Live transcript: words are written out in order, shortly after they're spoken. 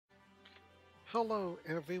Hello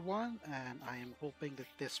everyone, and I am hoping that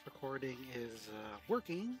this recording is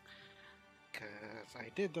working because I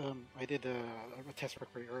did a test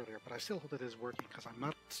recording earlier, but I still hope that it is working because I'm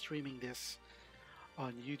not streaming this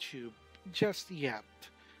on YouTube just yet.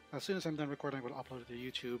 As soon as I'm done recording, I will upload it to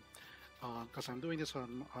YouTube because I'm doing this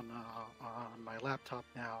on my laptop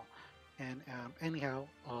now. And anyhow,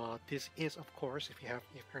 this is of course, if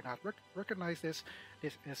you're not recognize this,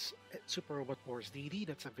 this is Super Robot Wars DD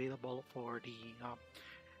that's available for the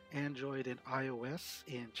Android and iOS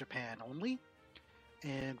in Japan only.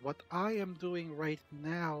 And what I am doing right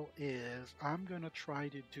now is I'm gonna try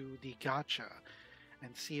to do the gacha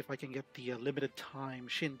and see if I can get the limited time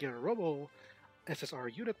Shin Robo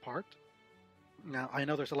SSR unit part. Now I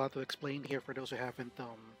know there's a lot to explain here for those who haven't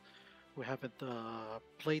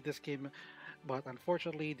played this game, but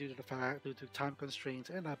unfortunately due to time constraints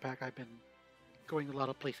and that pack I've been going a lot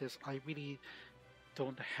of places. I really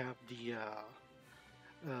don't have the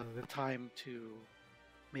time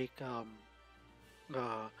make um,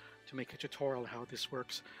 to make a tutorial how this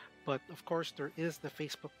works. But of course, there is the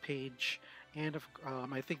Facebook page, and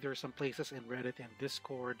I think there are some places in Reddit and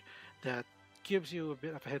Discord that gives you a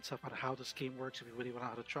bit of a heads up on how this game works if you really want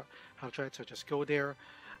how to try it. So just go there.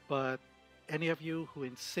 But any of you who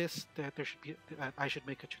insist that that I should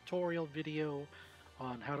make a tutorial video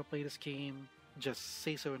on how to play this game, just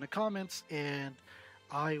say so in the comments, and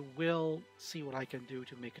I will see what I can do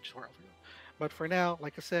to make a tutorial for you. But for now,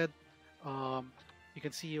 like I said, um, you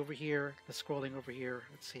can see over here, the scrolling over here.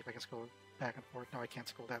 Let's see if I can scroll back and forth. No, I can't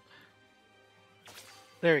scroll that.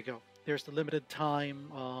 There you go. There's the limited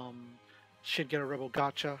time Shin Robo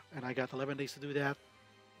Gacha, and I got 11 days to do that.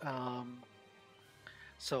 Um,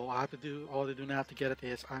 so all I do now to get it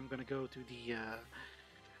is I'm going to go to the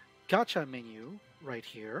Gacha menu right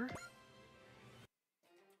here.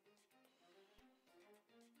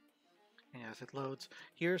 And as it loads,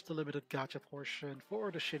 here's the limited gacha portion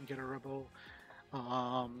for the Shin Robo.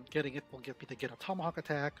 Getting it will get me to get a Tomahawk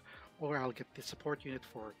attack, or I'll get the support unit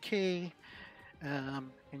for K.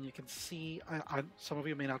 And you can see, some of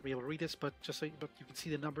you may not be able to read this, but but you can see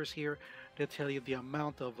the numbers here that tell you the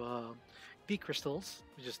amount of D crystals,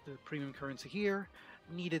 which is the premium currency here,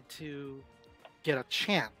 needed to get a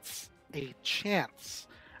chance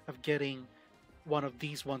of getting one of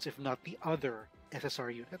these ones, if not the other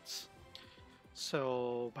SSR units.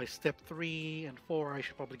 So by step 3 and 4, I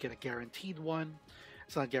should probably get a guaranteed one.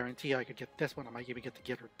 It's not guaranteed I could get this one. I might even get the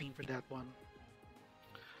Getter Beam for that one.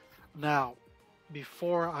 Now,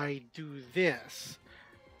 before I do this,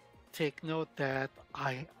 take note that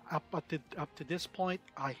up to this point,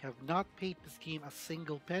 I have not paid this game a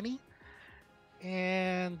single penny.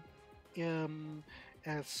 And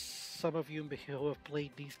as some of you who have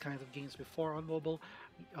played these kinds of games before on mobile,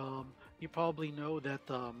 you probably know that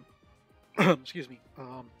excuse me,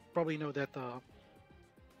 probably know that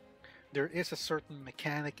there is a certain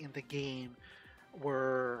mechanic in the game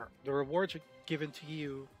where the rewards are given to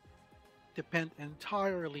you depend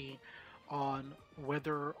entirely on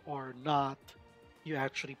whether or not you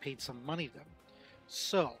actually paid some money to them.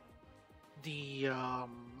 So the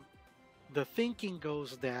the thinking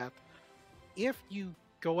goes that if you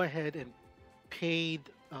go ahead and paid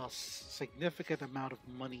a significant amount of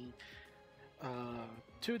money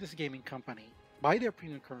to this gaming company by their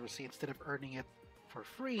premium currency instead of earning it for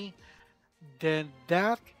free, then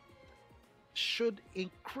that should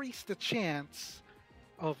increase the chance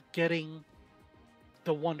of getting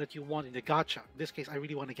the one that you want in the gacha. In this case, I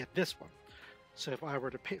really want to get this one. So if I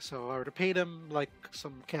were to pay them like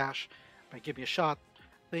some cash, by give me a shot.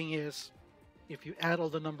 Thing is, if you add all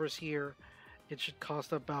the numbers here, it should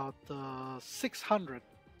cost about 600,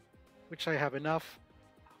 which I have enough.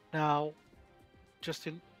 Now, just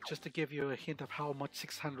to give you a hint of how much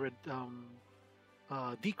 600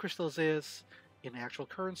 D crystals is in actual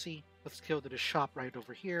currency, let's go to the shop right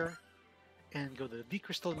over here and go to the D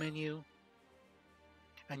crystal menu,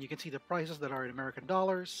 and you can see the prices that are in American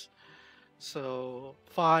dollars. So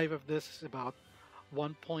 5 of this is about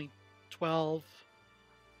 1.12.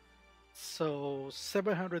 So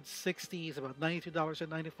 760 is about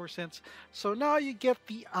 $92.94. So now you get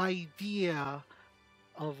the idea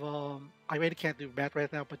of I really can't do math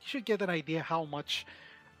right now, but you should get an idea how much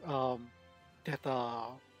um, that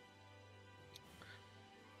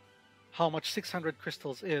how much 600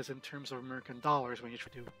 crystals is in terms of American dollars when you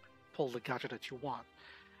try to pull the gacha that you want.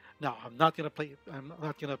 Now I'm not gonna pay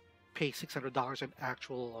 $600 in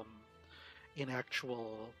actual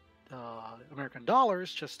American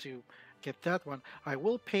dollars just to get that one. I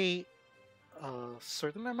will pay a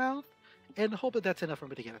certain amount and hope that that's enough for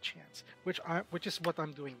me to get a chance, which is what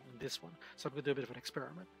I'm doing in this one. So I'm going to do a bit of an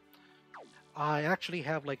experiment. I actually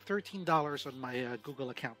have like $13 on my Google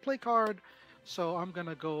account play card, so I'm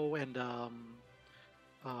gonna go and I'm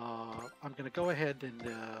gonna go ahead and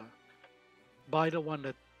buy the one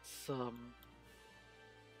that's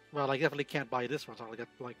well, I definitely can't buy this one, so I'll get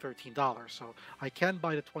like $13. So I can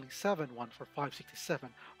buy the 27 one for 567.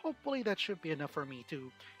 Hopefully that should be enough for me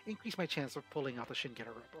to increase my chance of pulling out the Shin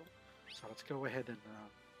Robo. So let's go ahead and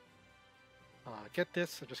get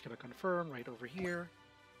this. I'm just gonna confirm right over here.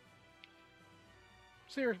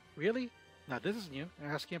 Sir, really? Now this is new.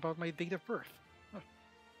 They're asking about my date of birth. Huh.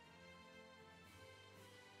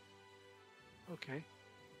 Okay.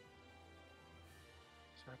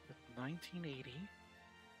 So I put 1980,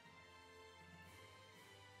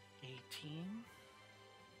 18.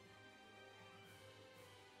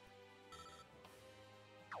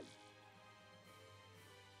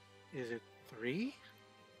 Is it 3?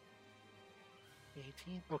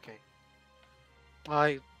 18? Okay.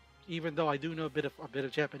 I, even though I do know a bit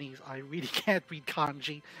of Japanese, I really can't read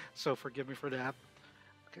kanji, so forgive me for that.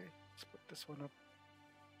 Okay, let's put this one up.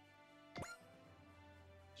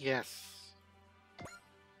 Yes,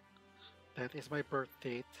 that is my birth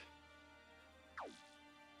date.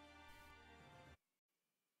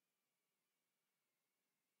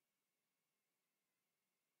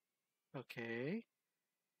 Okay,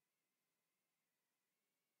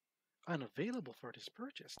 unavailable for this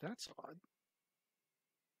purchase. That's odd.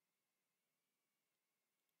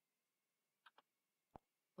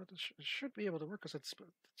 But it should be able to work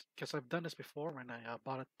because I've done this before when I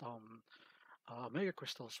bought it mega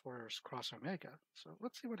crystals for Cross Omega. So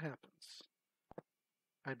let's see what happens.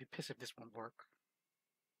 I'd be pissed if this won't work.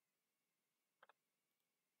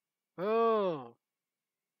 Oh,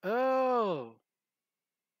 oh,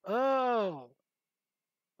 oh,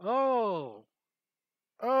 oh,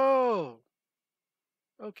 oh.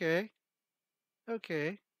 Okay,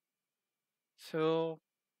 okay. So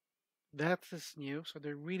that is new. So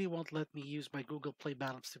they really won't let me use my Google Play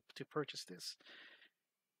balance to purchase this.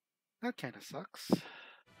 That kind of sucks.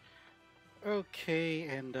 Okay,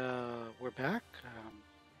 and we're back.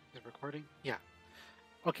 Is it recording? Yeah.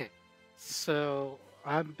 Okay. So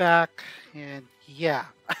I'm back, and yeah,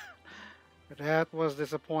 that was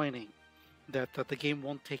disappointing. That the game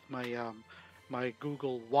won't take my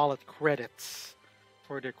Google Wallet credits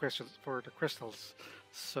for the crystals.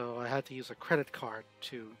 So I had to use a credit card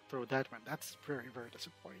to throw that one. That's very, very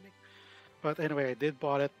disappointing. But anyway, I did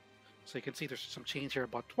bought it. So you can see there's some change here.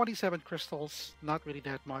 About 27 crystals, not really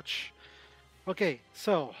that much. Okay,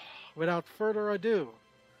 so without further ado,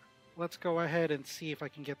 let's go ahead and see if I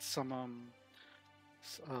can get some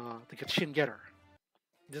to get Shin Getter.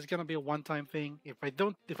 This is gonna be a one-time thing. If I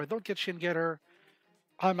don't get Shin Getter,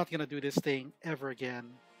 I'm not gonna do this thing ever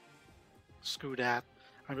again. Screw that.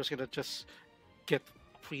 I'm just gonna get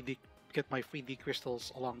free D, get my free D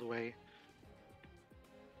crystals along the way.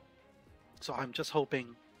 So I'm just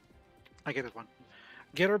hoping I get it one.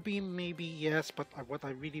 Getter beam maybe yes, but what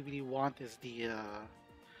I really really want is the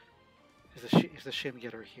Shin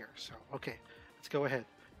Getter here. So okay, let's go ahead.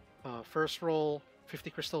 First roll,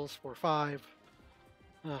 50 crystals for 5.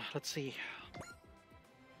 Let's see.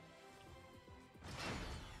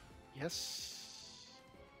 Yes.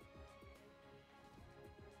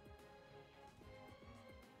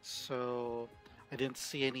 So I didn't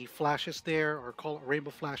see any flashes there or call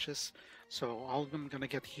rainbow flashes. So all I'm gonna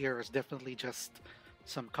get here is definitely just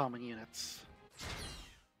some common units.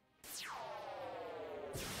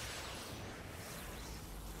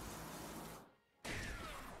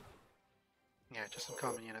 Yeah, just some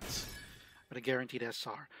common units with a guaranteed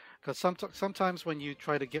SR. Because sometimes when you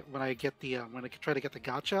try to get when I try to get the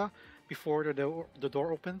gacha before the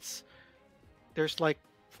door opens, there's like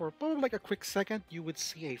for probably like a quick second you would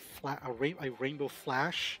see a rainbow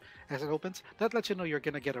flash as it opens. That lets you know you're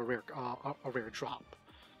gonna get a rare drop.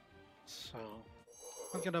 So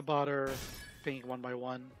I'm gonna bother paying one by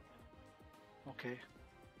one. Okay,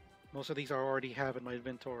 most of these I already have in my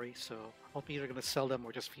inventory, so I'll be either gonna sell them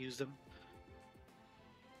or just fuse them.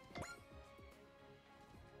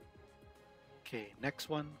 Okay, next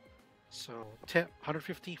one. So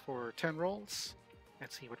 150 for 10 rolls.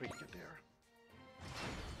 Let's see what we can get there.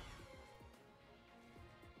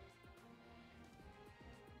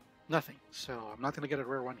 Nothing. So I'm not going to get a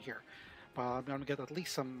rare one here, but I'm going to get at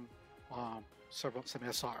least some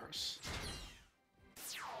SRs.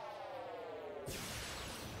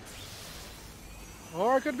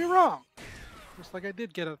 Or I could be wrong. Looks like I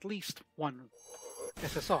did get at least one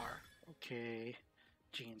SSR. Okay,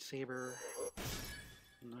 Gene Saber.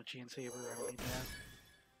 No Gene Saber. I don't need that.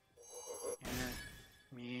 Yeah,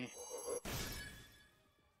 me.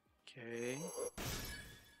 Okay.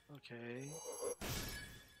 Okay.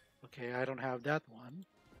 Okay, I don't have that one.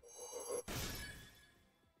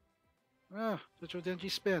 Ah, the Jodenji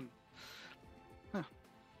spin. Huh.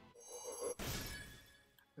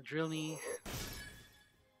 The drill knee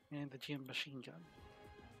and the GM machine gun.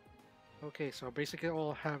 Okay, so basically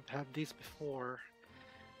I'll have these before,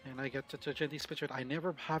 and I get to Jodenji spin. I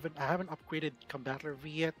haven't upgraded Combattler V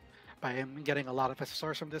yet, but I am getting a lot of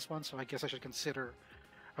SSRs from this one, so I guess I should consider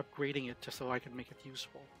upgrading it just so I can make it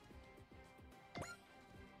useful.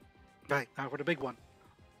 Right, now for the big one.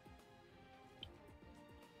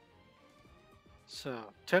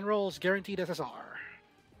 So, 10 rolls, guaranteed SSR.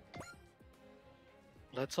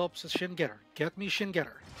 Let's hope it's Shin Getter. Get me Shin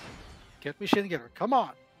Getter. Get me Shin Getter. Come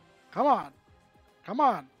on. Come on. Come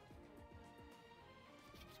on.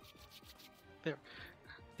 There.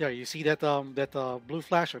 There, you see that blue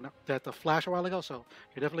flash, or no, that flash a while ago? So,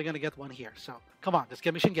 you're definitely going to get one here. So, come on. Let's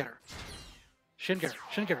get me Shin Getter. Shin Getter.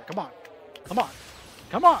 Shin Getter. Come on. Come on.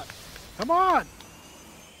 Come on. Come on.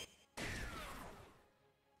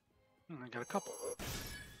 I got a couple.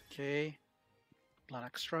 Okay.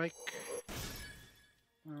 Black Strike.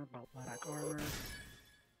 About Black Armor.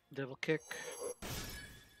 Devil Kick.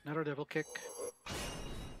 Another Devil Kick.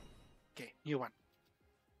 Okay, new one.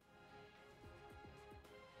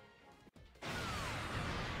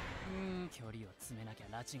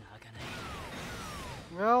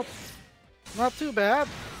 Well, not too bad.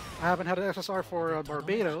 I haven't had an SSR for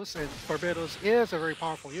Barbados, and Barbados is a very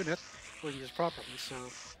powerful unit when used properly, so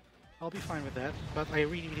I'll be fine with that. But I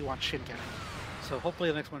really, really want Shin Getter. So hopefully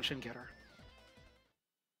the next one Shin Getter.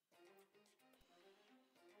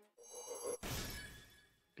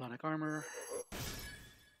 Black Armor.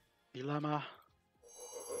 Dilemma.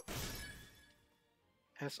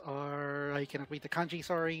 SR. I cannot read the kanji,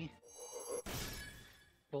 sorry.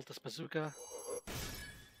 Voltus Bazooka.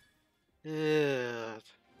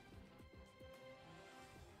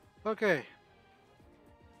 Okay.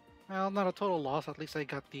 Well, not a total loss. At least I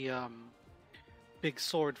got the big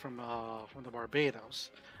sword from the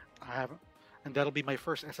Barbados. I haven't, and that'll be my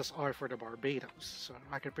first SSR for the Barbados, so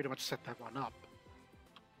I can pretty much set that one up.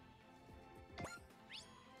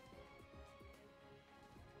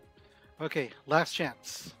 Okay, last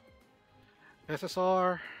chance.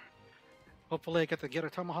 SSR. Hopefully I get to get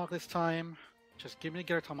a Tomahawk this time. Just give me a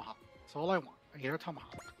Getter Tomahawk. That's all I want. A Getter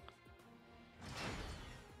Tomahawk.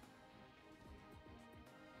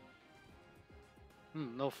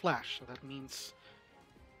 No flash, so that means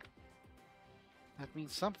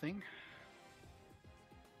something.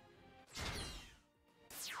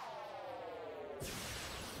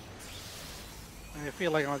 I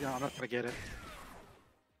feel like I'm not gonna get it.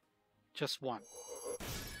 Just one.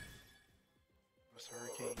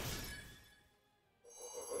 Hurricane.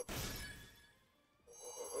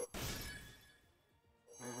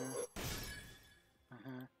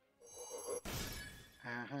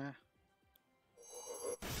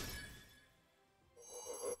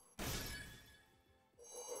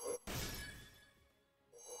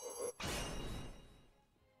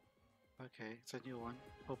 Okay, it's a new one.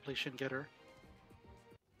 Hopefully Shin Getter.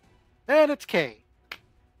 And it's K!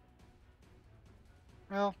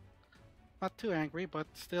 Well, not too angry, but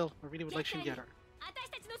still, I really would like Shin Getter.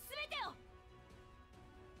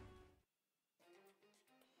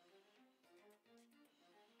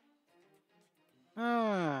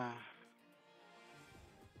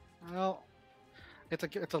 Well,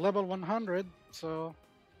 it's a level 100, so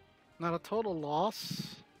not a total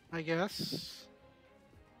loss, I guess.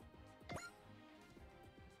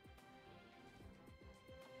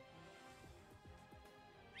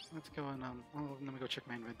 Let's go and let me go check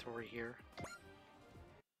my inventory here.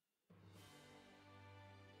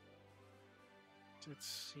 Let's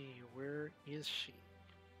see, where is she?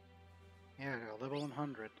 Yeah, level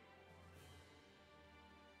 100.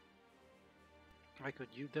 I could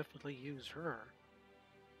definitely use her.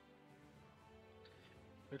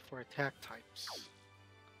 Good for attack types.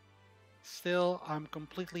 Still, I'm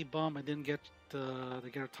completely bummed I didn't get the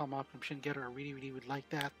Getter Tomahawk from Shin Getter. I really, really would like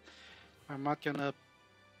that. I'm not gonna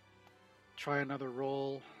try another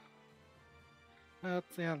roll. But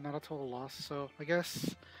yeah, not a total loss. So I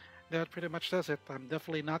guess that pretty much does it. I'm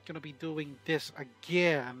definitely not gonna be doing this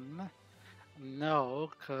again.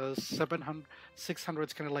 No, because 600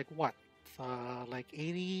 is kind of like what? Like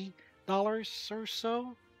 $80 or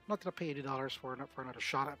so? Not gonna pay $80 for another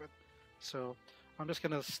shot of it. So I'm just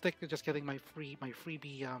gonna stick to just getting my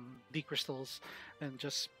freebie D crystals and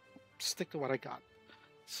just stick to what I got.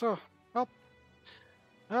 So, well,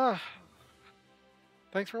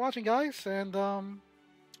 thanks for watching, guys, and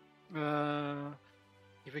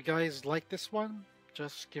if you guys like this one,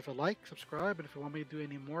 just give a like, subscribe, and if you want me to do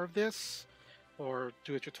any more of this, or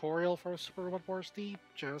do a tutorial for Super Robot Wars D,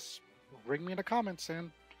 just ring me in the comments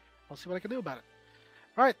and I'll see what I can do about it.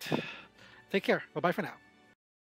 Alright, take care. Bye bye for now.